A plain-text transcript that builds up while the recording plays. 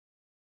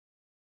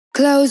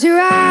Close your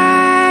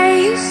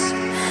eyes,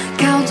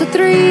 count to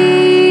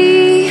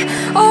 3.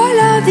 All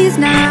of these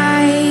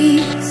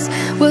nights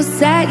will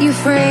set you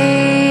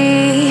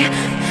free.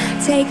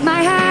 Take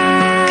my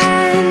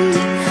hand,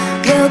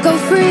 we'll go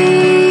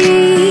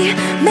free.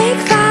 Make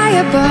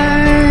fire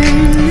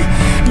burn,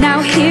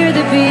 now hear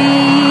the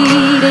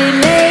beat, it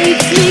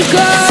makes me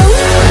go.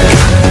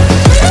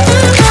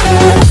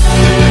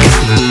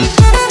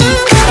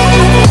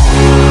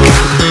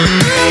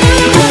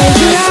 Close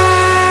your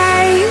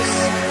eyes,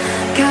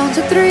 count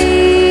to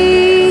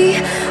 3.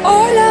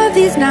 All of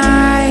these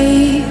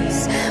nights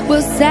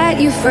will set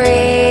you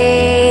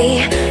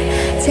free.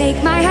 Take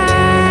my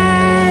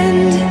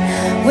hand,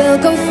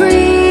 we'll go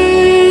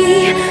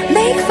free.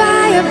 Make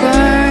fire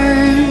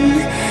burn,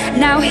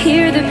 now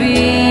hear the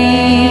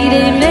beat,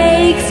 it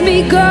makes me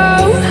go.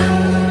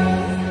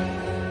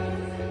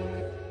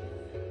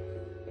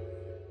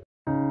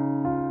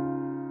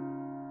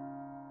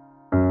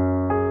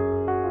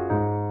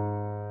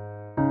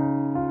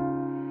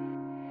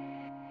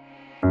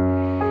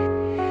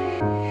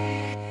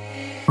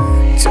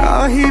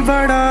 चाही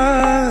बड़ा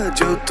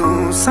जो तू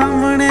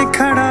सामने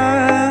खड़ा,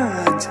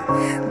 आज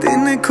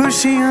दिन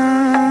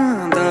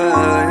खुशियां दा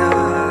आया।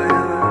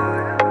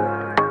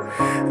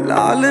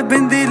 लाल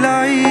बिंदी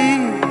लाई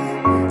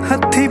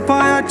हथी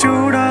पाया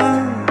चूड़ा,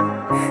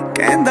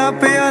 कहंदा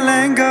पिया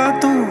लहंगा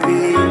तू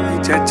भी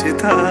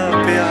जचदा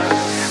पिया।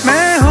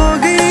 मैं हो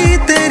गई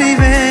तेरी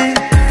वे,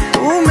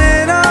 तू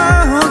मेरा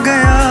हो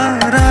गया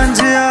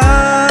रांझिया।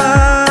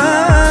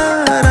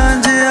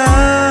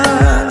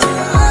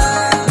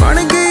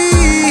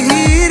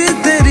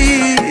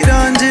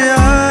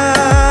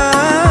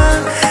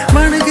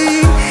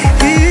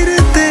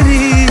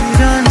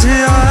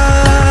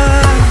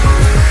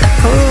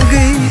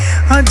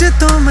 आज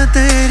तो मैं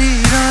तेरी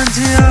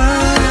रांझिया।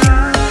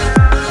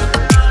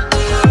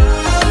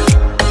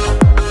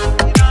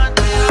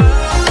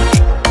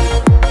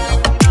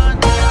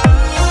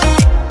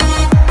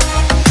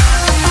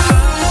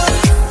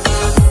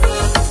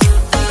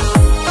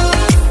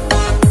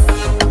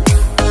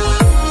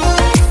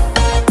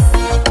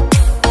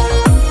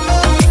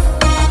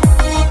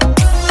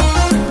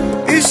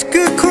 इश्क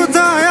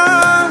खुदाया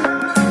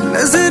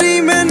नजरी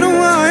मैनू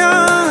आया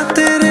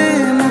तेरे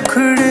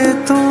मुखड़े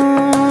तो।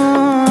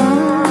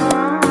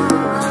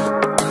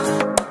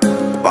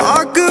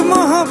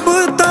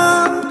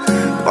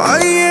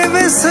 पाइए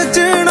वे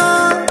सजना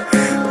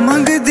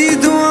मंगदी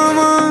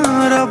दुआवां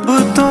रब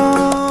तो,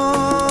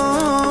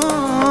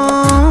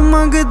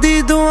 मंगदी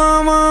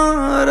दुआवां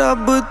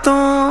रब तो।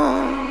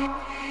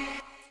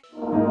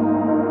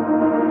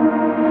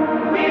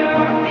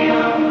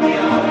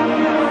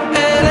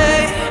 LA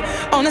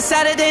on a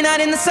Saturday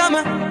night in the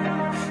summer,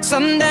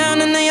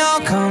 sundown and they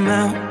all come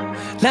out.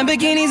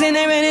 Lamborghinis and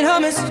they're renting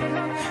Hummers.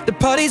 The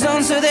party's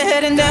on, so they're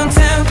heading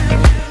downtown.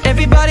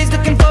 Everybody's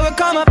looking for a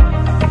come up,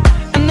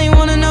 and they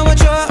wanna know what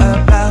you're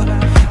about.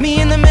 Me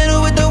in the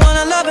middle with the one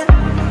I love it.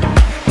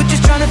 We're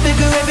just trying to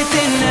figure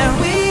everything out.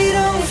 We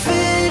don't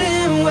fit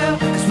in well,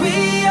 cause we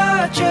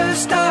are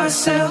just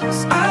ourselves.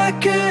 I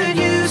could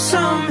use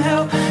some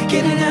help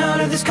getting out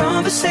of this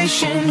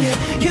conversation, yeah.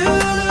 You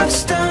look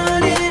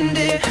stunning,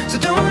 dear, so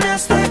don't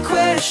ask that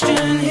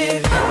question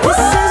here. This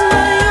is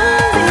my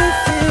only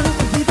fear.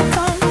 We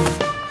become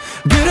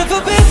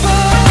beautiful people.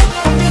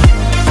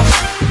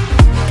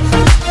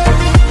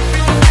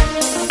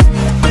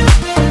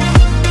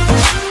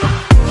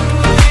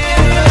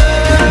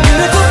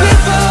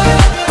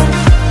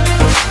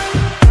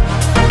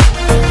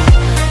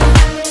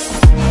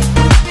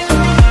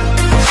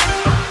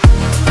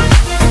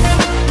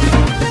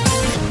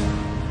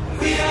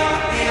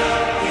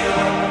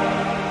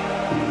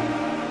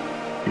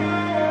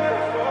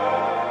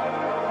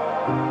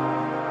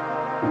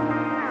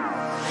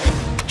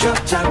 Drop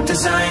top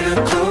designer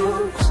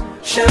clothes,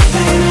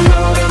 champagne and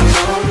rolled up